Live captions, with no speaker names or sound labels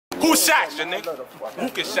Who shot you, nigga? Who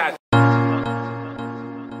can shot you?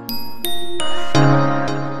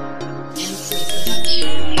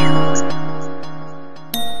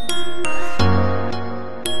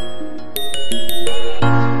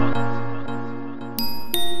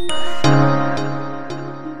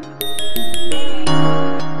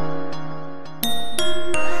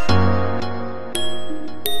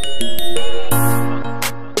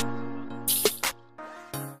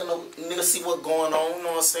 See what's going on, you know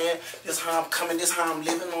what I'm saying? This how I'm coming, this how I'm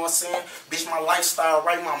living, you know what I'm saying? Bitch, my lifestyle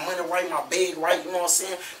right, my money right, my bag right, you know what I'm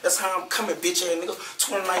saying? That's how I'm coming, bitch ass nigga.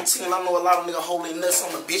 2019, I know a lot of niggas holding nuts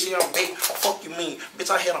on the bitch ass bag. Fuck you mean?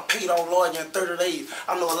 Bitch, I had a paid off lawyer in 30 days.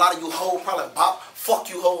 I know a lot of you hold probably bop. Fuck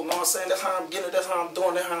you hold, you know what I'm saying? That's how I'm getting it, that's how I'm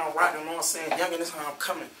doing, that's how I'm rocking, you know what I'm saying? Youngin, that's how I'm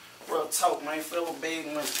coming. Real talk, man, forever bag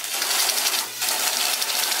money.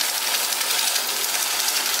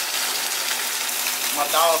 My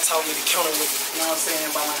dog told me to count it with, you know what I'm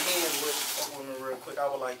saying, by my hands, but fuck with me real quick. I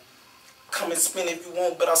was like, come and spin if you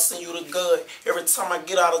want, but I'll send you the good. Every time I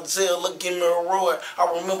get out of jail, look, give me a reward. I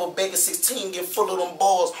remember back at 16, get full of them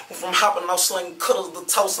balls. From hopping out, slinging cutters to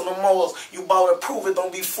tossing them balls. You bout to prove it,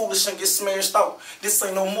 don't be foolish and get smashed out. This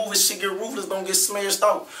ain't no movie, shit get ruthless, don't get smashed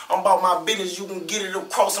out. I'm about my business, you can get it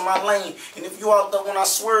across in my lane. And if you out there when I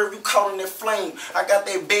swerve, you caught in that flame. I got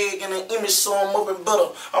that bag and an image, so I'm up in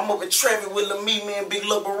butter. I'm up in traffic with Lil Me and Big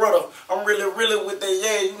Lil Beretta. I'm really with that,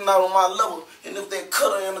 yeah, you not on my level. And if that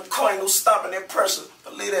cutter in the car ain't no stopping that pressure,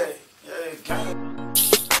 believe that, yeah, gang.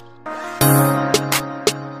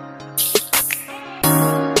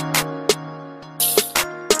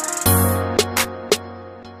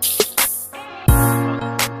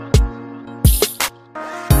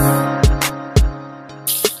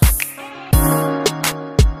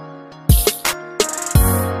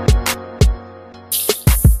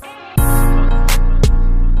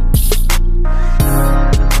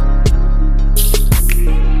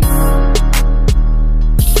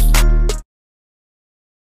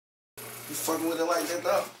 You fucking with it like that,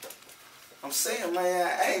 though? I'm saying, man,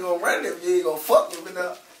 I ain't gonna run it if you ain't gonna fuck with me,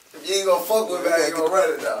 though. If you ain't gonna fuck with me, I ain't gonna run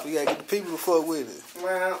it, though. You gotta get the people to fuck with it.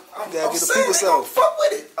 Man, I'm saying they gonna fuck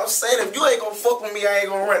with it. I'm saying if you ain't gonna fuck with me, I ain't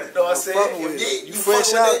gonna run it, though. I said, if you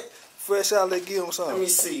fresh fuck out, with it. fresh out, let's give him something. Let me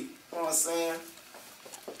see. You know what I'm saying?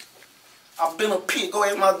 I've been a pig, go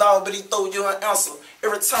ask my dog, but he throw you an answer.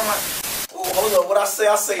 Every time hold up, what I say,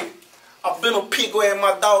 I've been a pig, go ahead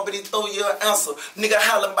my dog, but he throw you an answer. Nigga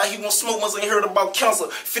hollering about he won't smoke once ain't heard about cancer.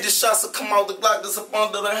 50 shots will come out the Glock that's up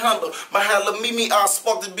under the handle. Behind Lil Me, I'll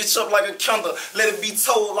spark this bitch up like a candle. Let it be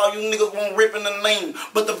told, all you niggas won't rip in the name.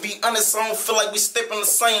 But to be honest, I don't feel like we stepping the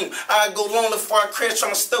same. I go long before I crash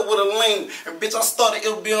trying to step with a lane. And bitch, I started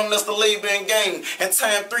FBM that's the labor and game. And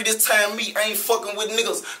time 3, this time me, I ain't fucking with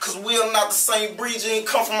niggas. Cause we are not the same breed, you ain't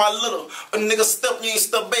come from my little. A nigga step, you ain't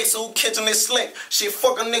step back, so who catching that slack? Shit,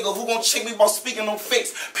 fuck a nigga, who gon' check me about speaking on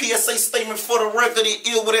facts? PSA statement for the record,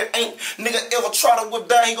 he ill with it ain't. Nigga ever try to whip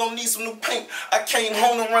down, he gon' need some new paint. I came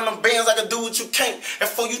home and run them bands, I can do what you can't. And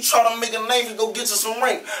for you try to make a name, you go get you some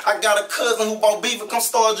rank. I got a cousin who bought beef and come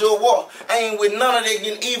start you a war. I ain't with none of that,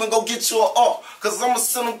 getting even go get you a off. Cause I'ma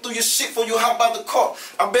send them through your shit before you hop out the car.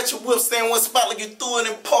 I bet you whip stay in one spot like you threw it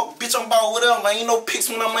in park. Bitch, I'm about whatever, ain't no pics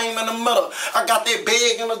when I'm aiming in the middle. I got that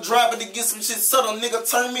bag in the driver to get some shit settled. Nigga,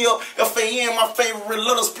 turn me up. FAN, my favorite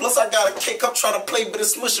letters. Plus, I got a cake up trying to play, but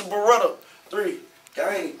it's smushy Beretta. 3.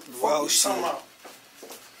 Gang. Fuck you talking about.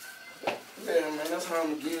 Yeah, man, that's how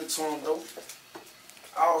I'ma give it to him, though.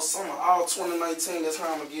 All summer, all 2019, that's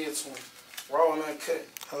how I'ma give it to him. Raw and uncut.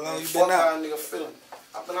 How long you been out? Fuck how a nigga feeling.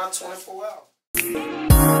 I've been out 24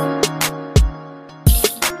 hours.